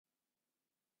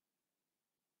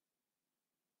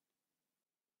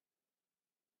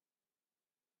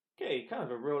Okay, kind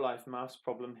of a real life maths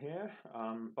problem here.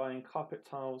 Buying carpet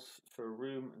tiles for a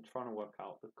room and trying to work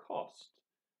out the cost.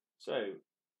 So,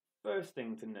 first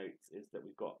thing to note is that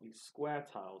we've got these square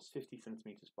tiles, 50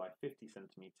 centimeters by 50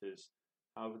 centimeters.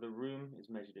 However, the room is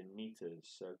measured in meters.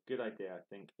 So, a good idea, I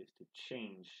think, is to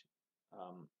change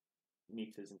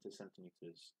meters into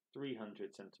centimeters.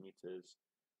 300 centimeters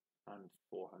and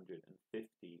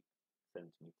 450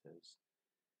 centimeters.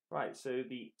 Right, so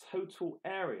the total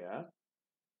area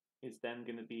is then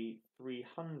going to be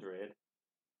 300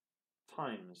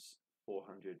 times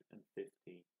 450.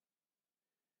 And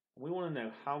we want to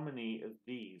know how many of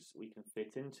these we can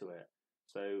fit into it.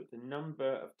 So the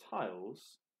number of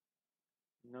tiles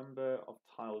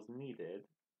needed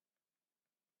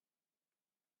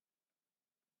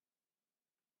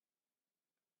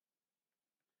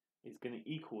is going to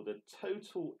equal the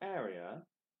total area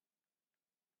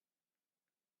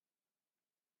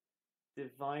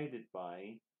divided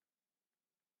by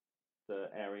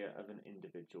the area of an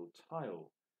individual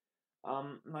tile.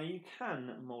 Now you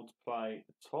can multiply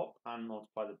the top and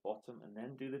multiply the bottom and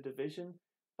then do the division.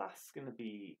 That's going to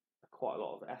be quite a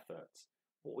lot of effort.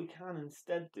 What we can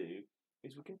instead do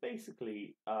is we can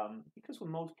basically, because we're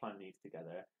multiplying these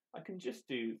together, I can just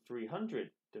do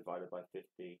 300 divided by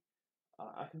 50.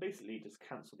 I can basically just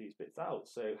cancel these bits out.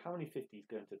 So how many 50s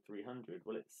go into 300?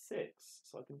 Well, it's 6.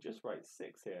 So I can just write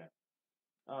 6 here.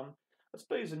 I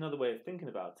suppose another way of thinking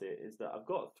about it is that I've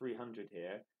got 300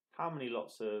 here. How many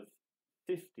lots of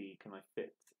 50 can I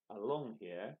fit along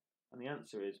here? And the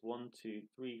answer is 1, 2,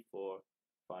 3, 4,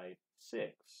 5,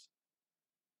 6.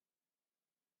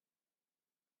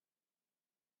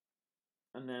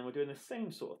 And then we're doing the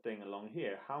same sort of thing along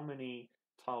here. How many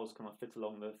tiles can I fit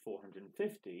along the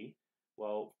 450?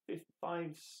 Well,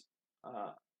 5's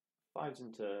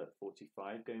into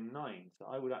 45 go 9. So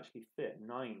I would actually fit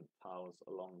 9 tiles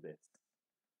along this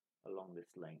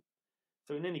length.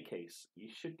 So in any case, you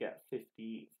should get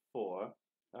 54.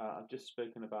 I've just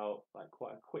spoken about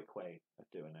quite a quick way of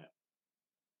doing it.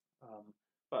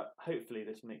 But hopefully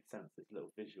this makes sense, this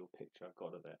little visual picture I've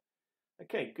got of it.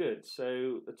 Okay, good.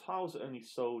 So the tiles are only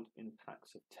sold in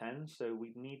packs of 10, so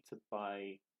we need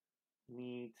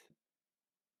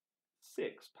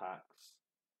 6 packs.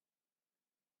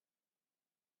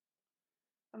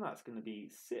 And that's going to be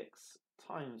 6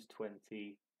 times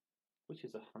 20, which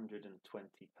is £120.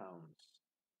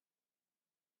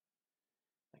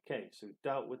 Okay, so we've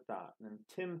dealt with that. And then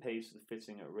Tim pays for the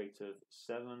fitting at a rate of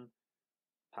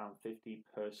 £7.50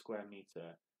 per square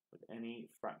metre, with any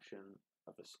fraction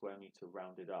of a square metre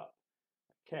rounded up.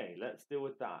 Okay, let's deal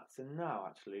with that. So now,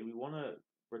 actually, we want to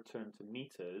return to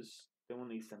meters. Don't want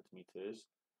these centimeters.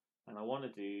 And I want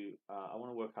to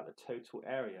work out the total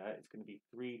area. It's going to be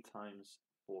 3 times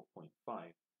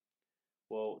 4.5.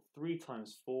 Well, 3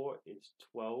 times 4 is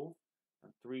 12.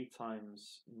 And 3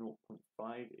 times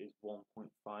 0.5 is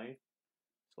 1.5.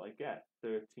 So I get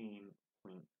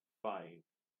 13.5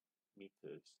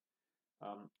 meters.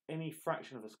 Any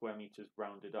fraction of a square meter is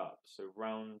rounded up. So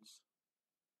round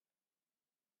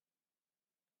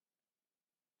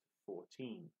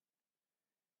 14.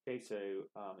 Okay, so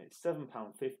it's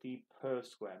 £7.50 per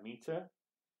square meter.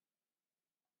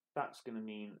 That's going to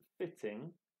mean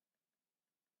fitting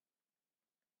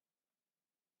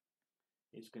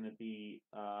is going to be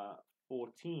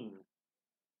 14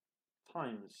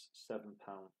 times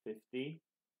 £7.50.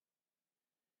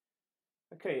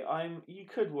 Okay, you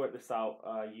could work this out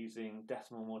using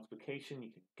decimal multiplication.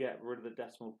 You could get rid of the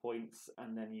decimal points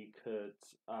and then you could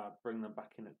bring them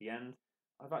back in at the end.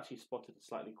 I've actually spotted a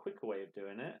slightly quicker way of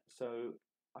doing it. So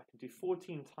I can do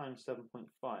 14 times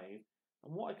 7.5.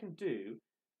 And what I can do,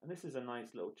 and this is a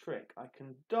nice little trick, I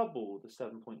can double the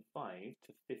 7.5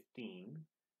 to 15.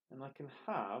 And I can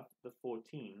have the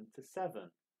 14 to 7.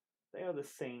 They are the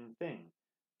same thing.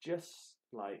 Just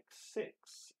like 6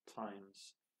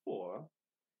 times 4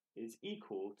 is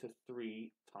equal to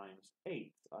 3 times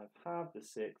 8. I've halved the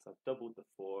 6, I've doubled the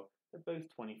 4, they're both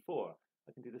 24.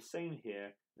 I can do the same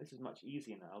here. This is much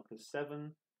easier now because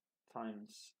 7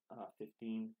 times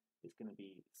 15 is going to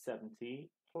be 70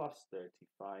 plus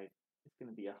 35 is going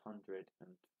to be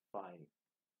 105.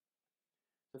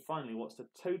 So finally, what's the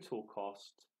total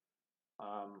cost?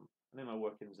 I know my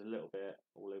working's a little bit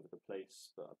all over the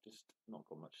place, but I've just not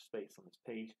got much space on this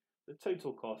page. The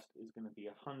total cost is going to be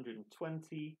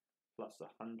 120 plus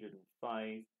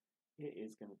 105. It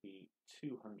is going to be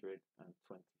 £225.